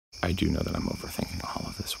I do know that I'm overthinking all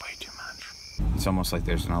of this way too much. It's almost like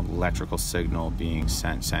there's an electrical signal being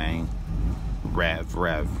sent saying, rev,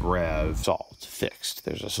 rev, rev. Solved, fixed,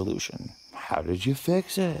 there's a solution. How did you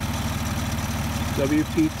fix it?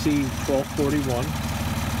 WPT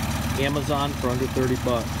 1241, Amazon for under 30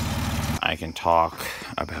 bucks. I can talk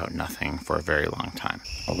about nothing for a very long time.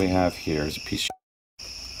 What we have here is a piece of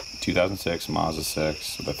 2006 Mazda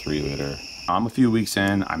 6 with a 3-liter. I'm a few weeks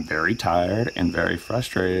in, I'm very tired and very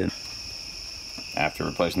frustrated. After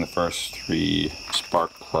replacing the first 3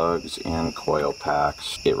 spark plugs and coil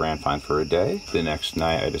packs, it ran fine for a day. The next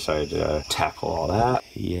night I decided to tackle all that.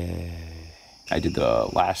 Yeah. I did the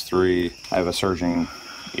last 3. I have a surging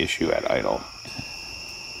issue at idle.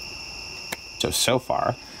 So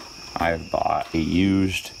far, I've bought a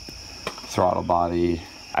used throttle body.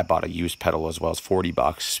 I bought a used pedal as well as 40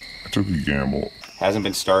 bucks. I took a gamble. Hasn't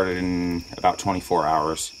been started in about 24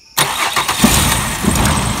 hours.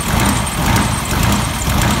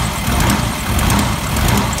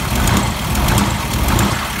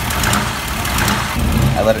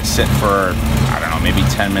 I let it sit for, I don't know, maybe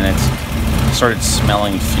 10 minutes. Started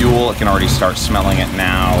smelling fuel. I can already start smelling it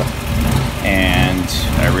now. And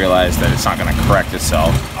I realized that it's not going to correct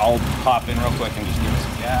itself. I'll pop in real quick and just give it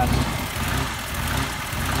some gas.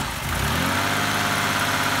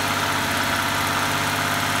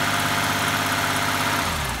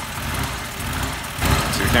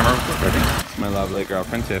 See the camera real quick, ready? My lovely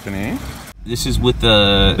girlfriend, Tiffany. This is with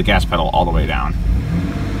the gas pedal all the way down.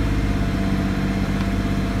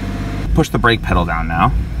 Push the brake pedal down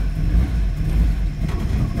now.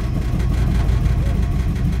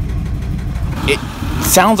 It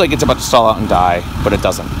sounds like it's about to stall out and die, but it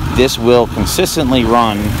doesn't. This will consistently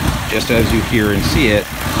run, just as you hear and see it,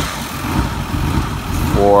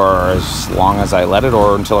 for as long as I let it,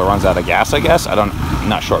 or until it runs out of gas, I guess. I'm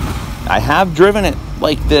not sure. I have driven it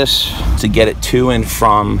like this to get it to and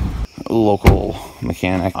from a local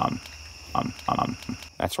mechanic.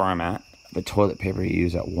 That's where I'm at. The toilet paper you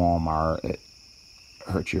use at Walmart, it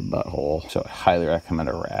hurts your butthole. So I highly recommend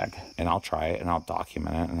a rag. And I'll try it and I'll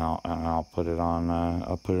document it and I'll put it on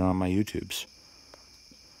my YouTubes.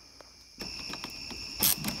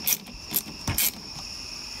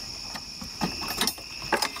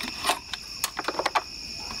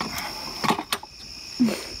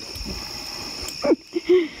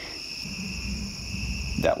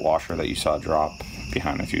 That washer that you saw drop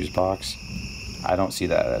behind the fuse box, I don't see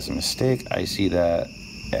that as a mistake. I see that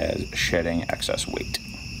as shedding excess weight.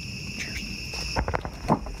 Cheers.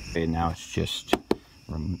 Okay, now it's just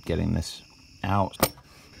getting this out.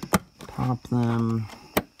 Pop them,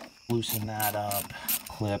 loosen that up.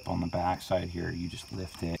 Clip on the back side here, you just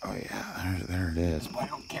lift it. Oh yeah, there it is. I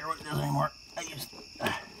don't care what it is anymore.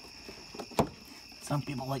 Some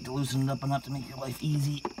people like to loosen it up enough to make your life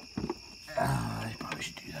easy. I probably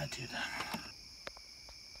should do that too then.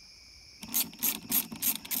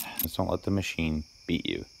 Just don't let the machine beat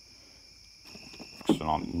you. So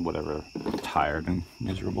I'm whatever, tired and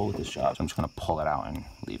miserable with this job. So I'm just gonna pull it out and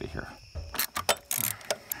leave it here.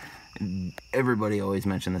 Everybody always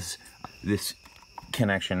mentions this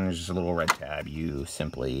connection is just a little red tab. You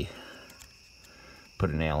simply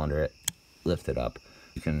put a nail under it, lift it up.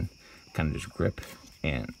 You can kind of just grip,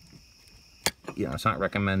 and you know, it's not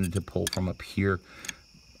recommended to pull from up here.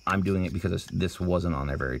 I'm doing it because this wasn't on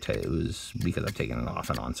there very tight. It was because I've taken it off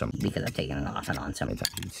and on so many times.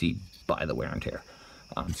 You can see by the wear and tear.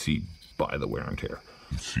 See by the wear and tear.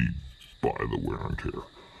 See by the wear and tear.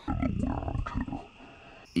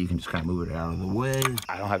 You can just kind of move it out of the way.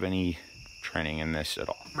 I don't have any training in this at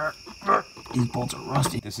all. These bolts are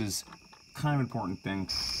rusty. This is kind of an important thing.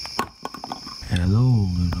 Hello,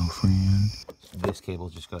 little friend. This cable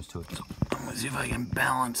just goes to it. So I'm gonna see if I can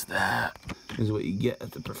balance that. This is what you get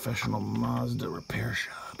at the professional Mazda repair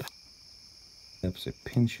shop. Yep, so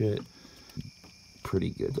pinch it.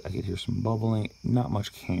 Pretty good. I could hear some bubbling. Not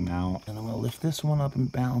much came out. And I'm gonna lift this one up and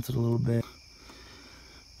balance it a little bit.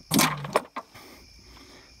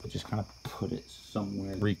 But just kind of put it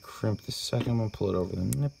somewhere. Recrimp the second one, pull it over the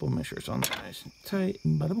nipple, make sure it's on there nice and tight,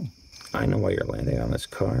 and bada boom. I know why you're landing on this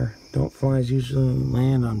car. Don't flies usually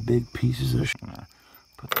land on big pieces of shit. I'm gonna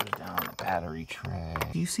put those down on the battery tray.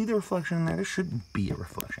 Do you see the reflection in there? There shouldn't be a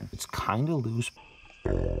reflection. It's kind of loose.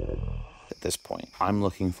 At this point, I'm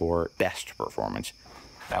looking for best performance.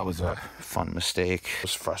 That was a fun mistake. I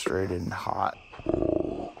was frustrated and hot.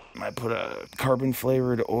 I put a carbon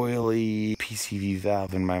flavored oily PCV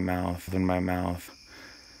valve in my mouth,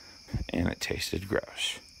 and it tasted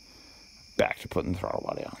gross. Back to putting the throttle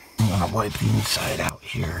body on. I'm gonna wipe the inside out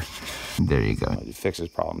here. There you go. It fixes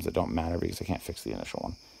problems that don't matter because I can't fix the initial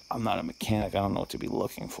one. I'm not a mechanic. I don't know what to be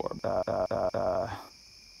looking for.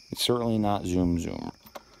 It's certainly not zoom. You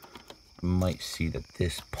might see that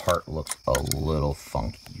this part looks a little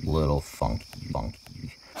funky.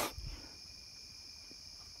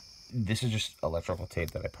 This is just electrical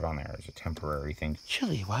tape that I put on there as a temporary thing.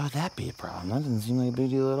 Chili, why would that be a problem? That doesn't seem like a big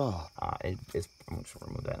deal at all. I'm just gonna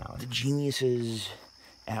remove that now. The geniuses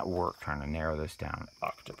at work trying to narrow this down.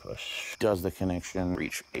 Octopus does the connection,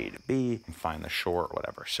 reach A to B, and find the short,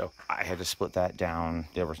 whatever. So I had to split that down.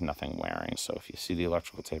 There was nothing wearing. So if you see the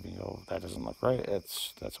electrical tape and you go, that doesn't look right,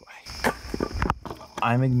 that's why.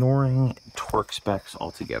 I'm ignoring torque specs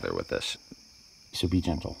altogether with this. So be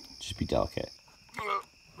gentle, just be delicate.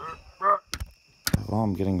 Well,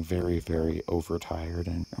 I'm getting very, very overtired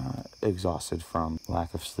and exhausted from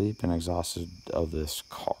lack of sleep and exhausted of this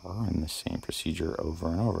car and the same procedure over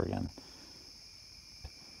and over again.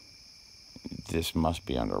 This must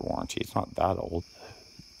be under warranty. It's not that old.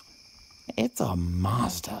 It's a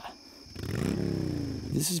Mazda.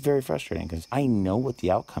 This is very frustrating because I know what the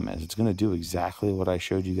outcome is. It's going to do exactly what I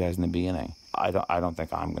showed you guys in the beginning. I don't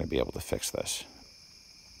think I'm going to be able to fix this.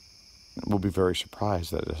 We'll be very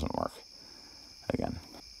surprised that it doesn't work. Again,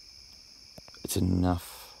 it's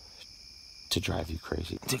enough to drive you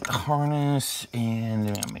crazy. Take the harness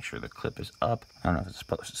and make sure the clip is up. I don't know if it's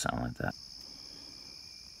supposed to sound like that.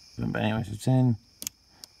 But anyways, it's in,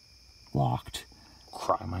 locked.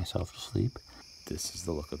 Cry myself to sleep. This is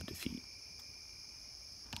the look of defeat.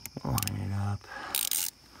 Line it up.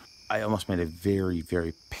 I almost made a very,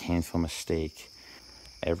 very painful mistake.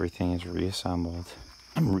 Everything is reassembled.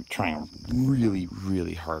 I'm trying really,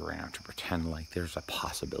 really hard right now to pretend like there's a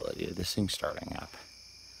possibility of this thing starting up.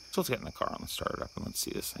 So let's get in the car and let's start it up and let's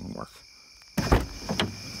see this thing work.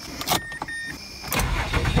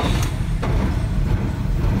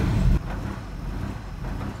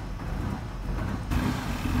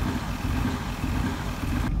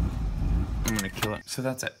 I'm gonna kill it. So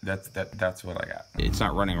that's it. That's what I got. It's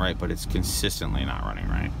not running right, but it's consistently not running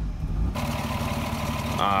right.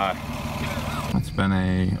 It's been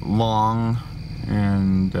a long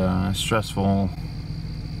and stressful,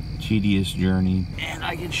 tedious journey. And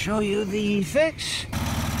I can show you the fix.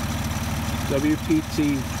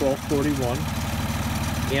 WPT 1241.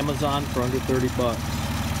 Amazon for under 30 bucks.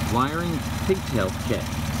 Wiring pigtail kit.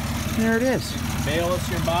 There it is. Mail us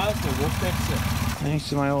your Mazda, we'll fix it. Thanks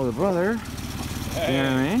to my older brother. Hey. You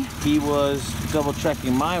know what I mean? He was double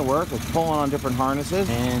checking my work, was pulling on different harnesses,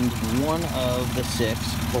 and one of the 6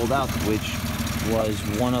 pulled out, which was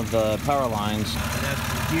one of the power lines. And that's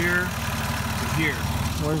from here to here.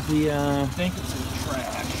 Where's the, I think it's in the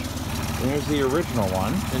trash. There's the original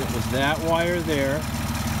one. And it was that wire there.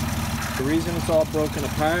 The reason it's all broken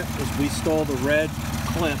apart is we stole the red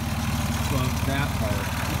clip from that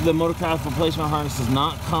part. The motocross replacement harness does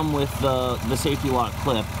not come with the safety lock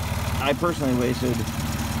clip. I personally wasted,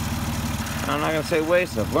 I'm not gonna say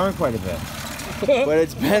wasted, I've learned quite a bit. But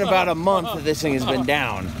it's been about a month that this thing has been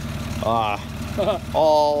down.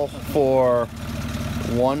 All for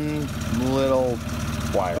one little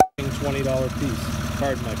wire. $20 piece.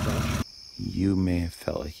 Pardon my French. You may have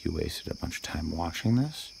felt like you wasted a bunch of time watching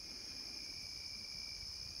this,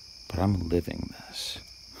 but I'm living this.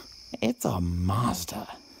 It's a Mazda.